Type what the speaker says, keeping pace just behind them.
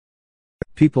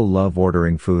People love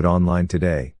ordering food online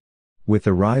today. With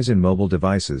the rise in mobile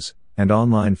devices and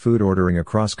online food ordering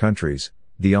across countries,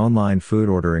 the online food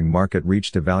ordering market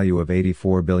reached a value of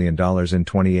 $84 billion in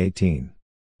 2018.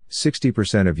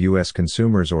 60% of U.S.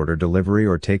 consumers order delivery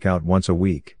or takeout once a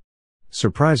week.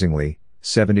 Surprisingly,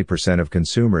 70% of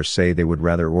consumers say they would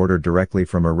rather order directly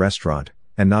from a restaurant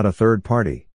and not a third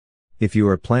party. If you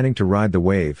are planning to ride the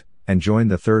wave and join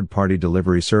the third-party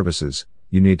delivery services,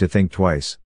 you need to think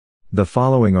twice. The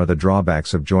following are the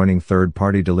drawbacks of joining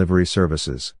third-party delivery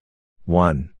services.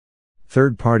 1.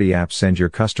 Third-party apps send your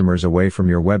customers away from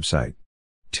your website.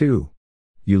 2.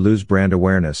 You lose brand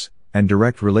awareness and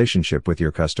direct relationship with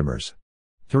your customers.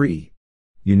 3.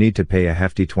 You need to pay a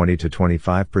hefty 20 to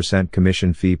 25%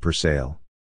 commission fee per sale.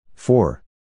 4.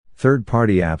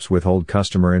 Third-party apps withhold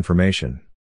customer information.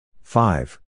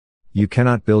 5. You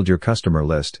cannot build your customer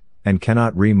list and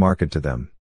cannot remarket to them.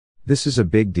 This is a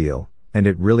big deal, and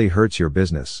it really hurts your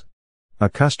business. A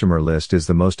customer list is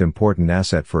the most important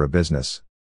asset for a business.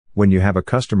 When you have a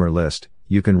customer list,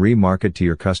 you can remarket to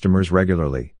your customers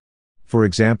regularly. For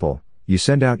example, you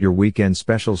send out your weekend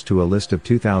specials to a list of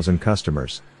 2,000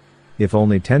 customers. If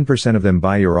only 10% of them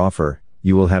buy your offer,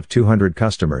 you will have 200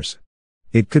 customers.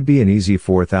 It could be an easy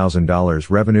 $4,000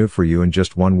 revenue for you in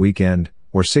just one weekend,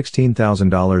 or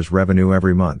 $16,000 revenue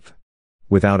every month.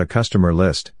 Without a customer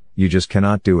list, you just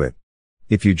cannot do it.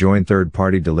 If you join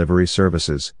third-party delivery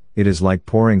services, it is like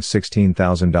pouring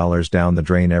 $16,000 down the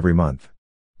drain every month.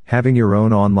 Having your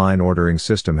own online ordering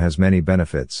system has many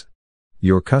benefits.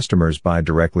 Your customers buy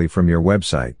directly from your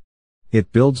website.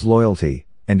 It builds loyalty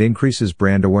and increases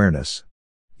brand awareness.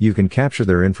 You can capture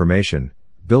their information,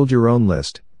 build your own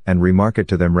list, and remarket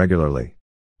to them regularly.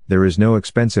 There is no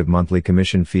expensive monthly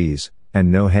commission fees,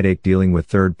 and no headache dealing with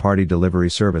third-party delivery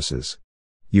services.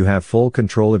 You have full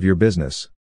control of your business.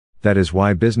 That is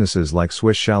why businesses like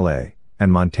Swiss Chalet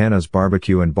and Montana's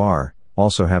Barbecue and Bar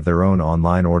also have their own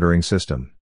online ordering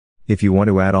system. If you want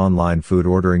to add online food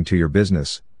ordering to your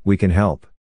business, we can help.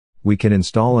 We can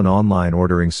install an online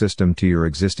ordering system to your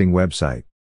existing website.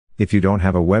 If you don't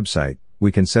have a website,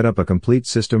 we can set up a complete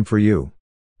system for you.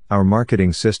 Our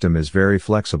marketing system is very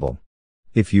flexible.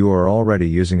 If you are already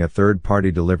using a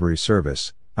third-party delivery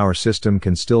service, our system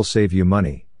can still save you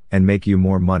money and make you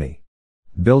more money.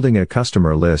 Building a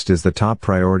customer list is the top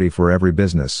priority for every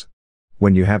business.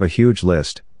 When you have a huge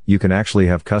list, you can actually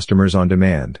have customers on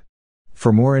demand.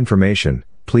 For more information,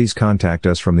 please contact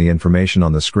us from the information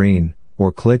on the screen,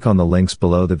 or click on the links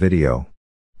below the video.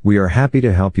 We are happy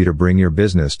to help you to bring your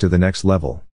business to the next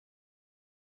level.